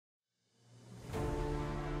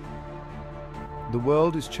The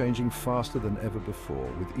world is changing faster than ever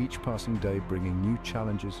before, with each passing day bringing new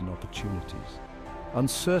challenges and opportunities.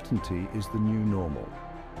 Uncertainty is the new normal.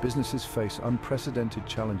 Businesses face unprecedented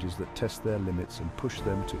challenges that test their limits and push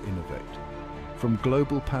them to innovate. From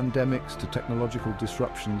global pandemics to technological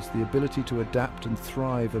disruptions, the ability to adapt and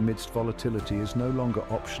thrive amidst volatility is no longer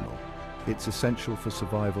optional. It's essential for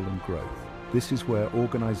survival and growth. This is where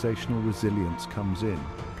organizational resilience comes in,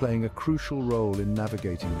 playing a crucial role in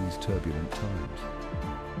navigating these turbulent times.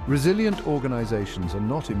 Resilient organizations are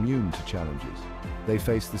not immune to challenges. They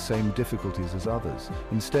face the same difficulties as others.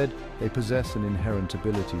 Instead, they possess an inherent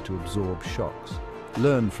ability to absorb shocks,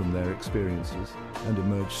 learn from their experiences, and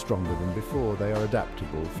emerge stronger than before. They are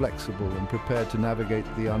adaptable, flexible, and prepared to navigate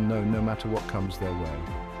the unknown no matter what comes their way.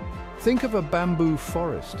 Think of a bamboo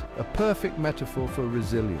forest, a perfect metaphor for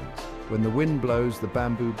resilience. When the wind blows, the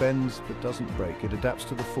bamboo bends but doesn't break. It adapts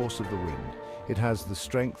to the force of the wind. It has the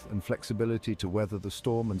strength and flexibility to weather the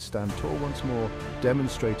storm and stand tall once more,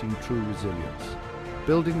 demonstrating true resilience.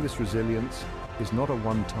 Building this resilience is not a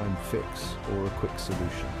one-time fix or a quick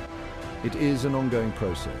solution. It is an ongoing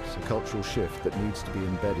process, a cultural shift that needs to be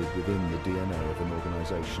embedded within the DNA of an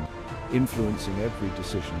organization, influencing every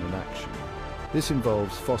decision and action. This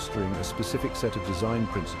involves fostering a specific set of design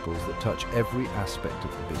principles that touch every aspect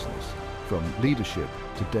of the business, from leadership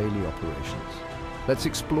to daily operations. Let's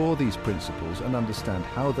explore these principles and understand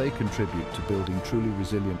how they contribute to building truly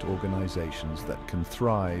resilient organizations that can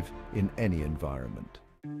thrive in any environment.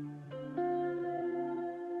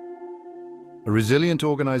 Resilient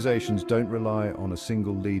organizations don't rely on a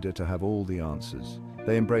single leader to have all the answers.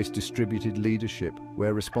 They embrace distributed leadership,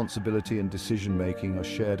 where responsibility and decision-making are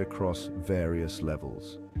shared across various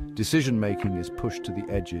levels. Decision-making is pushed to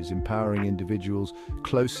the edges, empowering individuals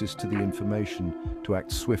closest to the information to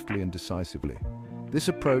act swiftly and decisively. This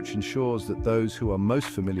approach ensures that those who are most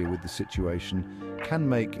familiar with the situation can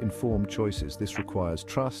make informed choices. This requires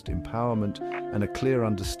trust, empowerment, and a clear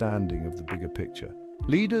understanding of the bigger picture.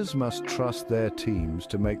 Leaders must trust their teams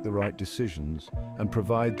to make the right decisions and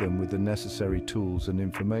provide them with the necessary tools and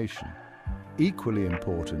information. Equally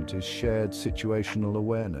important is shared situational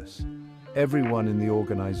awareness. Everyone in the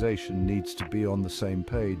organization needs to be on the same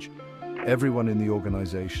page. Everyone in the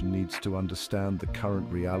organization needs to understand the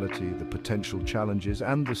current reality, the potential challenges,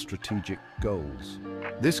 and the strategic goals.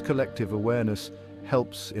 This collective awareness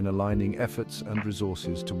helps in aligning efforts and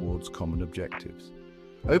resources towards common objectives.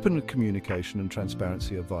 Open communication and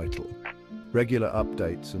transparency are vital. Regular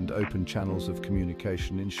updates and open channels of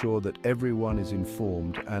communication ensure that everyone is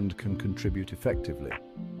informed and can contribute effectively.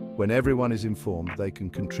 When everyone is informed, they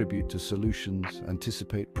can contribute to solutions,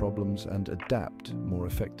 anticipate problems, and adapt more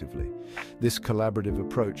effectively. This collaborative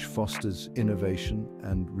approach fosters innovation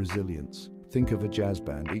and resilience. Think of a jazz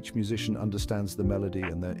band. Each musician understands the melody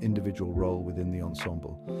and their individual role within the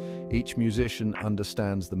ensemble. Each musician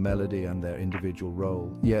understands the melody and their individual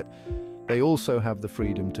role, yet they also have the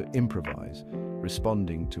freedom to improvise,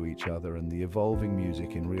 responding to each other and the evolving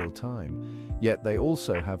music in real time. Yet they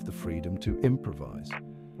also have the freedom to improvise,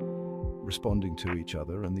 responding to each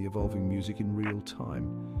other and the evolving music in real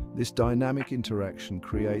time. This dynamic interaction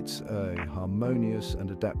creates a harmonious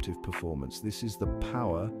and adaptive performance. This is the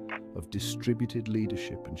power of distributed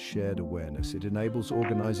leadership and shared awareness. It enables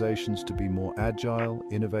organizations to be more agile,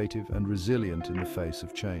 innovative, and resilient in the face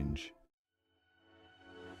of change.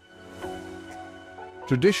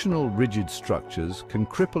 Traditional rigid structures can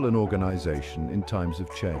cripple an organization in times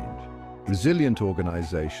of change. Resilient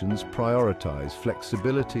organizations prioritize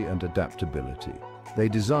flexibility and adaptability. They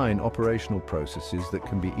design operational processes that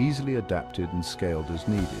can be easily adapted and scaled as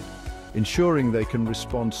needed, ensuring they can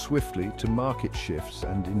respond swiftly to market shifts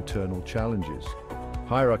and internal challenges.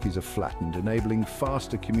 Hierarchies are flattened, enabling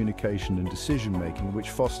faster communication and decision-making,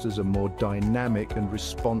 which fosters a more dynamic and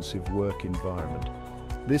responsive work environment.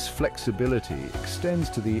 This flexibility extends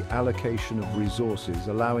to the allocation of resources,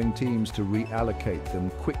 allowing teams to reallocate them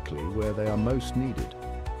quickly where they are most needed.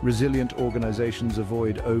 Resilient organizations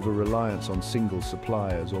avoid over-reliance on single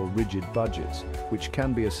suppliers or rigid budgets, which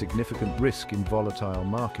can be a significant risk in volatile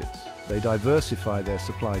markets. They diversify their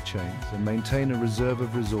supply chains and maintain a reserve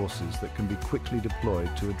of resources that can be quickly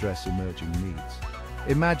deployed to address emerging needs.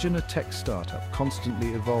 Imagine a tech startup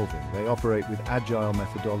constantly evolving. They operate with agile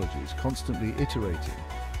methodologies, constantly iterating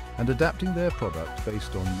and adapting their product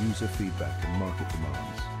based on user feedback and market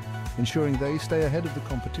demands, ensuring they stay ahead of the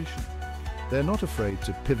competition. They're not afraid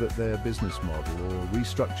to pivot their business model or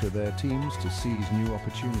restructure their teams to seize new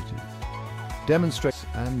opportunities. Demonstrates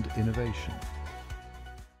and innovation.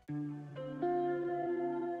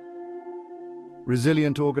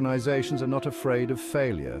 Resilient organizations are not afraid of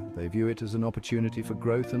failure. They view it as an opportunity for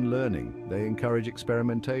growth and learning. They encourage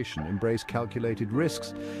experimentation, embrace calculated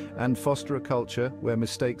risks, and foster a culture where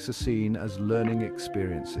mistakes are seen as learning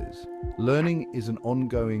experiences. Learning is an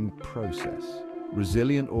ongoing process.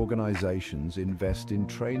 Resilient organizations invest in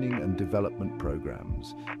training and development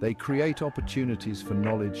programs. They create opportunities for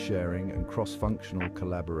knowledge sharing and cross-functional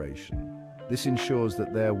collaboration. This ensures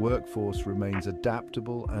that their workforce remains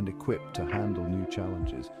adaptable and equipped to handle new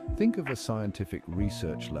challenges. Think of a scientific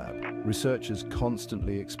research lab. Researchers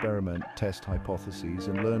constantly experiment, test hypotheses,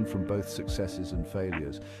 and learn from both successes and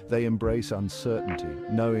failures. They embrace uncertainty,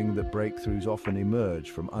 knowing that breakthroughs often emerge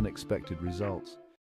from unexpected results.